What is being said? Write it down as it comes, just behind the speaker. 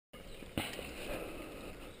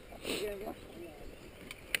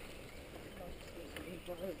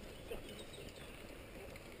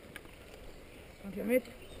Kommt ihr mit?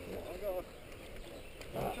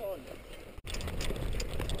 Ja. Schon.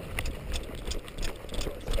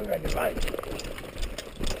 Über den Wald.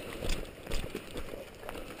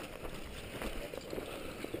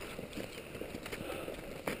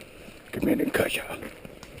 Gib mir den Köcher.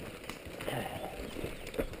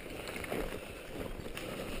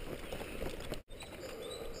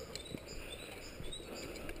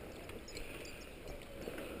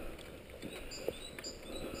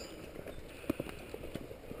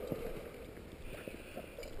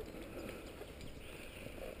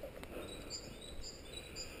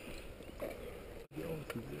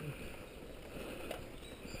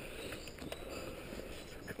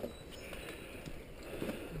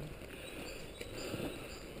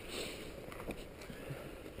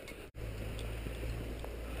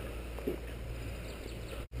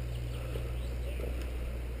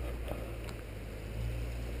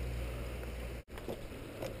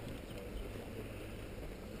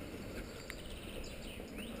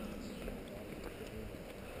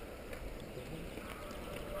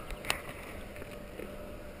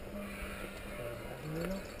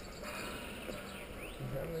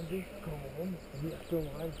 Komm rum, die Achtung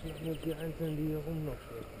reinschneiden und die Einzelnen, die hier rum noch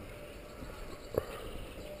stehen.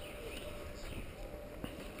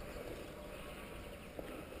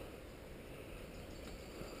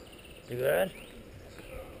 Ihr gehört?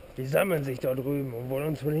 Die sammeln sich dort drüben und wollen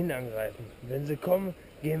uns von hinten angreifen. Wenn sie kommen,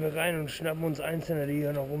 gehen wir rein und schnappen uns Einzelne, die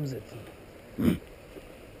hier noch rumsitzen.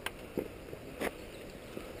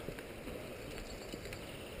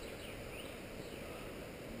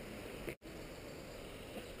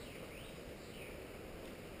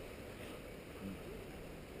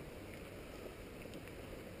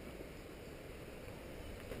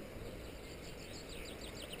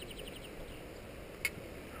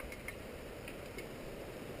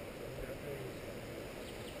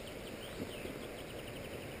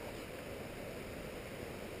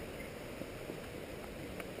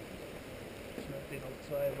 Noch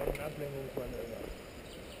 2 Wochen Ablenkungsmanöver.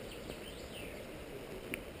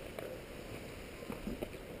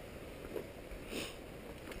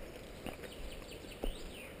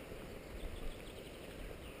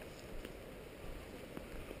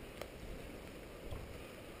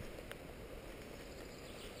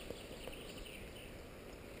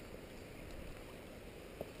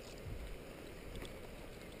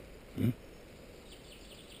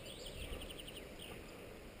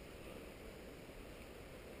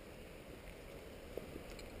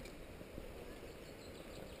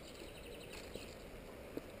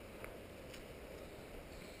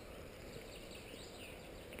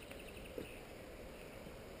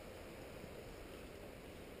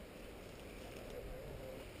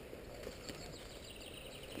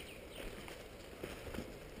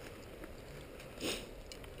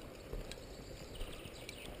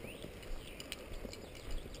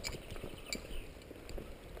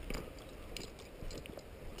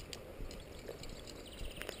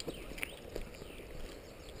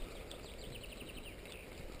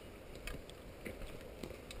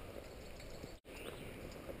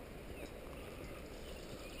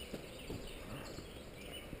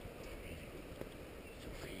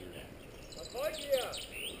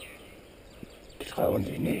 Die trauen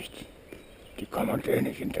sich nicht. Die kommen uns eh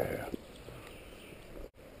nicht hinterher.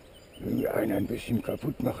 Wenn wir einen ein bisschen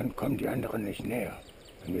kaputt machen, kommen die anderen nicht näher.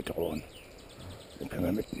 Wenn wir drohen. Den können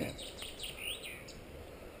wir mitnehmen.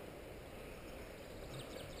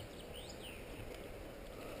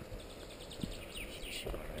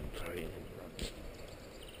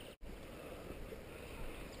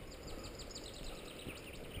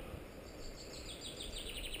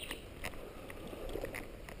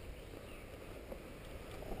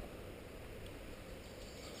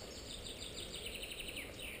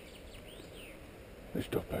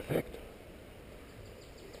 Ist doch perfekt.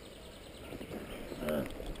 Ja.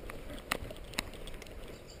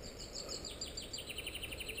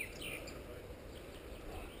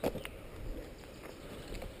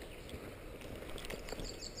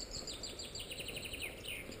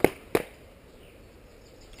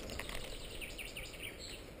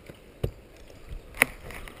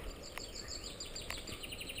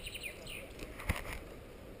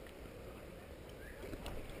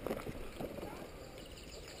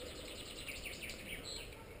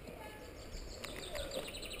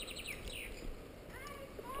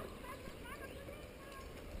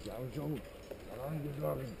 Ja, schon.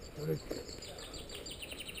 Herangeschlagen. Zurück.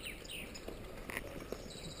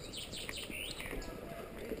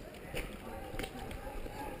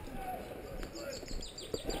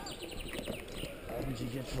 Haben Sie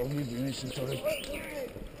jetzt schon, wir müssen zurück.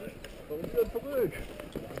 Wieder zurück.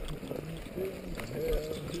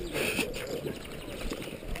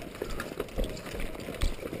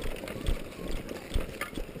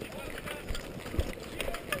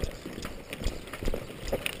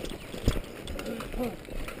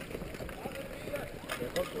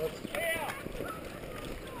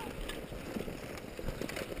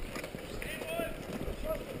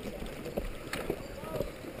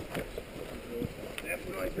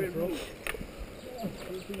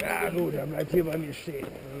 Ja gut, dann bleibt hier bei mir stehen.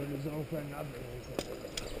 Wir sorgen für einen Ablenkung.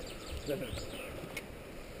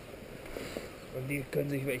 Und die können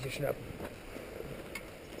sich welche schnappen.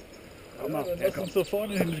 Ja, dann lass uns da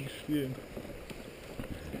vorne hin spielen.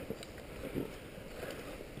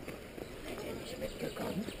 Nicht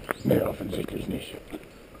mitgekommen? Nee, offensichtlich nicht.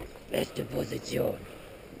 Beste Position.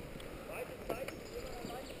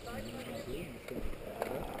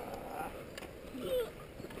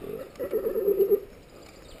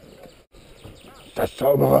 Das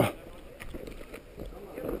Zauberer.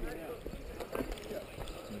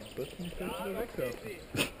 Das muss jetzt wieder wegwerfen.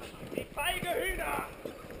 Die feige Hühner!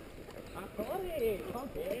 Ahoi,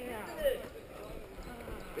 kommt her!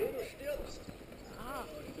 Wen du stirbst, Ja.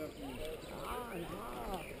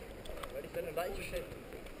 weil ich deine Leiche schätze.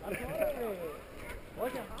 Ahoi!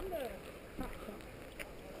 Heute haben wir!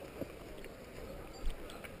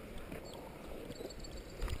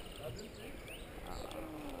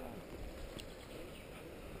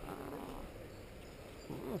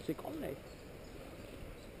 Sie kommen nicht.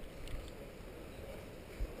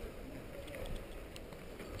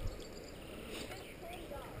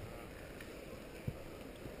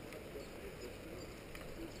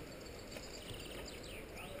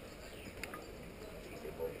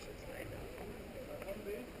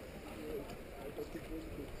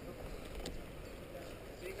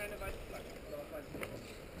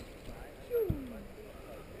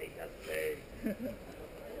 Nicht das Feld.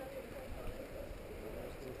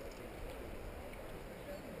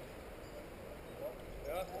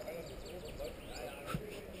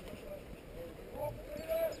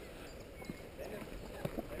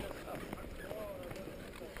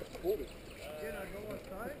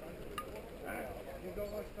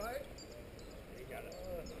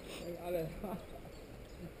 Nicht alle.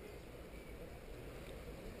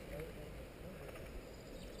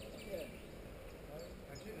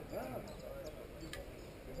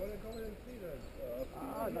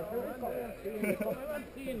 Ah, natürlich kommen wir ins Ziehen. Wir kommen immer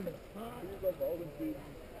ins Ziehen.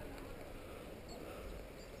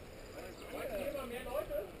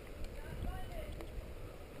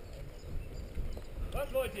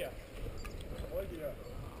 Was wollt ihr?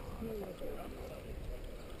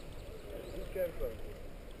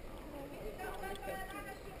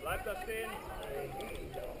 Bleibt da stehen.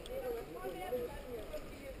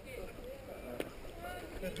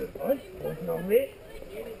 Und noch weh?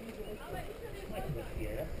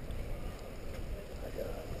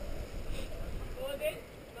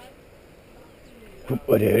 Guck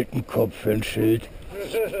mal, der hält einen Kopf für ein Schild.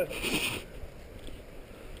 Ich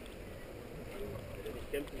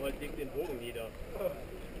kämpfe heute legt den Bogen nieder.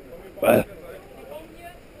 Was?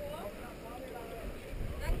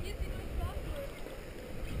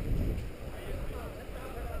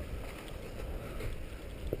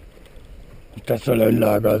 Das soll ein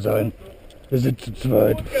Lager sein. Wir sind zu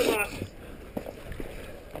zweit. Gut gemacht.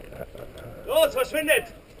 Los, verschwindet!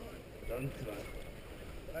 Sonst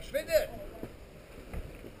was. Verschwindet!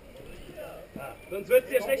 Ah, sonst wird es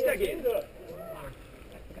dir schlechter gehen.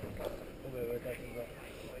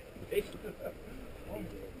 Ich?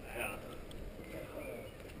 Ja.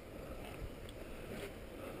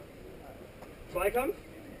 Zweikampf?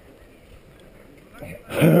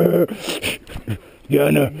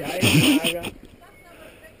 Gerne.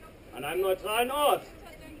 An einem neutralen Ort.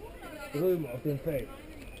 Drüben auf dem Feld.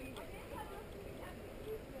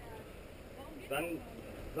 Dann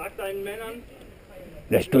sag deinen Männern,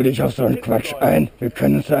 Lässt du dich auf so einen Quatsch ein? Wir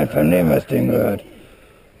können uns einfach nehmen, was denen gehört.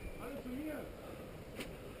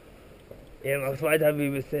 ihr macht weiter wie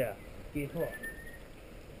bisher. Geh vor.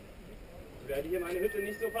 Ich werde hier meine Hütte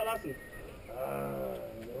nicht so verlassen. Ah,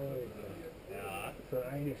 Ja. so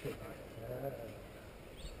eingeschickt.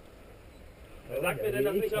 Wer sagt mir denn,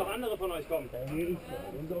 dass nicht auch andere von euch kommen? Da gehe ich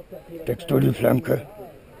vor. Und doch, dass ihr Deckst du die Flanke?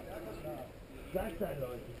 sagt da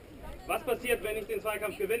Leute. Was passiert, wenn ich den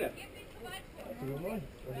Zweikampf gewinne? Hast du gewonnen?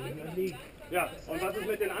 Und ich dann liegt. Ja, und was ist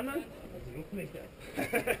mit den anderen? Das juckt mich dann.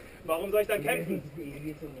 Warum soll ich dann kämpfen? Ihr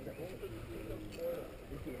geht so mit der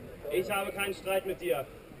Ich habe keinen Streit mit dir.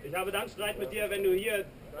 Ich habe dann Streit mit dir, wenn du hier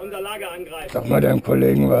unser Lager angreifst. Sag mal deinem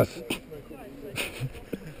Kollegen was.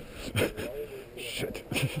 Shit.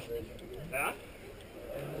 Ja?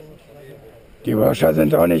 Die Wascher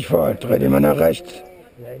sind auch nicht voll. Dreh die mal nach rechts.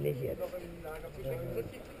 Nein, nicht jetzt.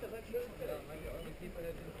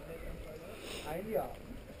 Ein Jahr.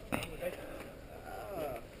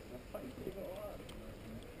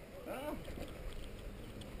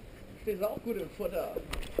 Stehst auch gut im Futter.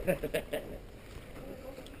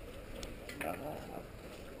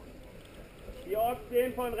 Die Orks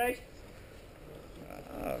gehen von rechts.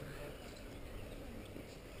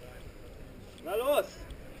 Na los,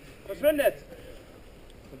 verschwindet!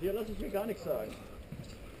 Von dir lasse ich mir gar nichts sagen.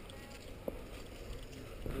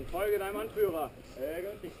 Und folge deinem Anführer. Er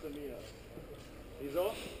gehört nicht zu mir.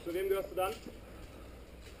 Wieso? Zu wem gehörst du dann?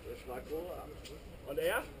 Der Schlagbohrer. Und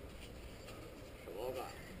er? Schrober.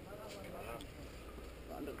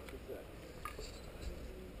 Eine andere Pizza.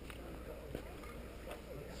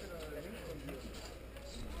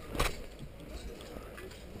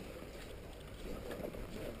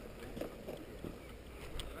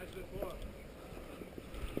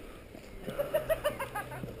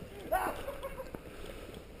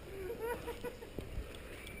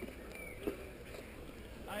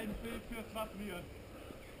 Ein Bild fürs Wappnieren.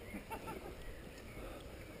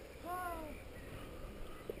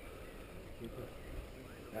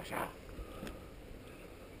 Jascha.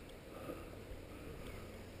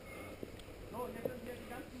 So, jetzt sind hier die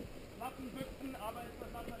ganzen Waffenbüchsen, aber ist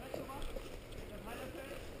das Lazarett schon was? Das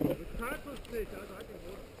Heilerfeld? Totalpflicht, also halt den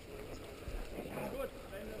Boden. Gut,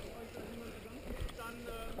 wenn euch da niemand zusammenschießt, dann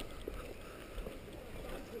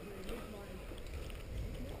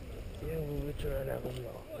Irgendwo wird schon einer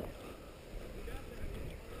rumlaufen.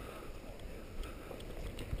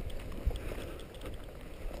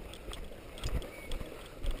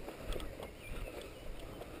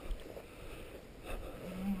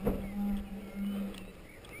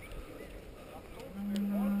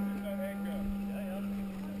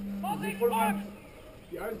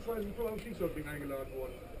 Die einen zwei sind voll am Schießholding eingeladen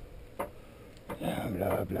worden. Ja,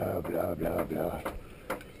 bla bla bla bla bla.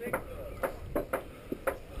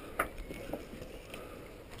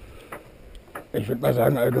 Ich würde mal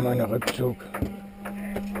sagen, allgemeiner Rückzug.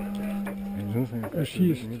 Er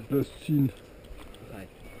schießt, lässt ziehen.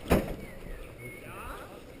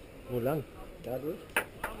 Wo lang? Dadurch?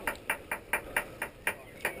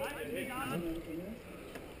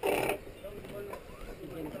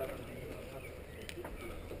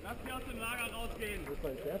 lasst sie aus dem Lager rausgehen. Wo ist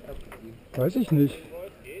mein Pferd abgeblieben? Weiß ich nicht.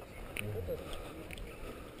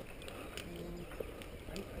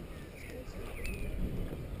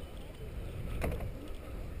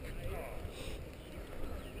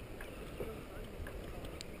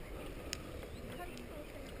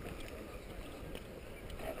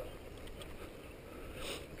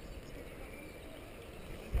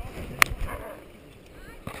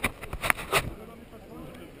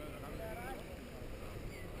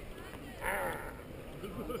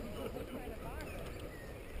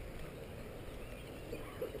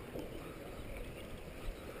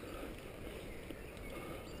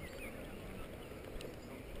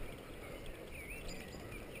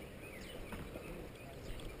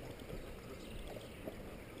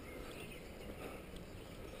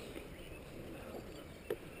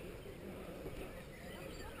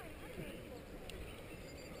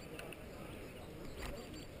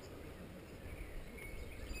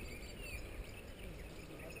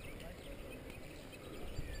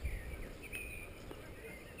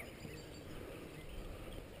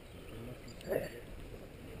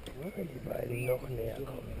 Wenn die beiden noch näher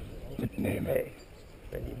kommen. Mitnehmen. Hey,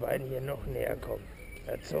 wenn die beiden hier noch näher kommen.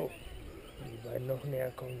 Dazu. Wenn die beiden noch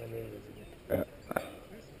näher kommen, dann nehmen wir sie mit. Ja.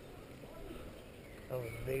 Aber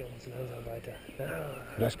wir bewegen uns langsam weiter. Ja,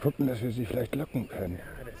 Lass gucken, dass wir sie vielleicht locken können.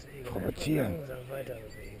 deswegen Provozieren. langsam weiter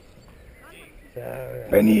bewegen. Ja,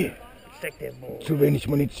 Benny, steck den Bogen. zu wenig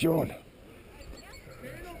Munition.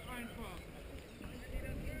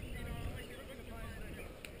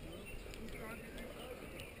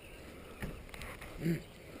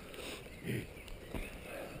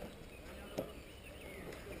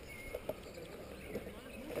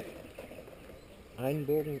 Ein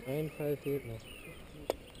Bogen, ein Pfeil fehlt noch.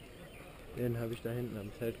 Den habe ich da hinten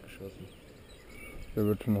am Zelt geschossen. Der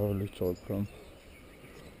wird schon hoffentlich zurückkommen.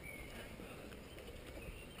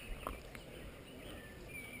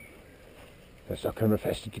 Das ist doch kein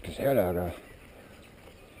befestigtes Heerlager.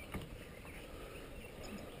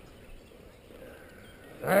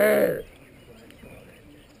 Hey!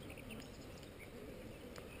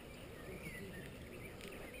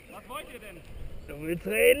 was wollt ihr denn? Du willst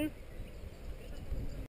reden?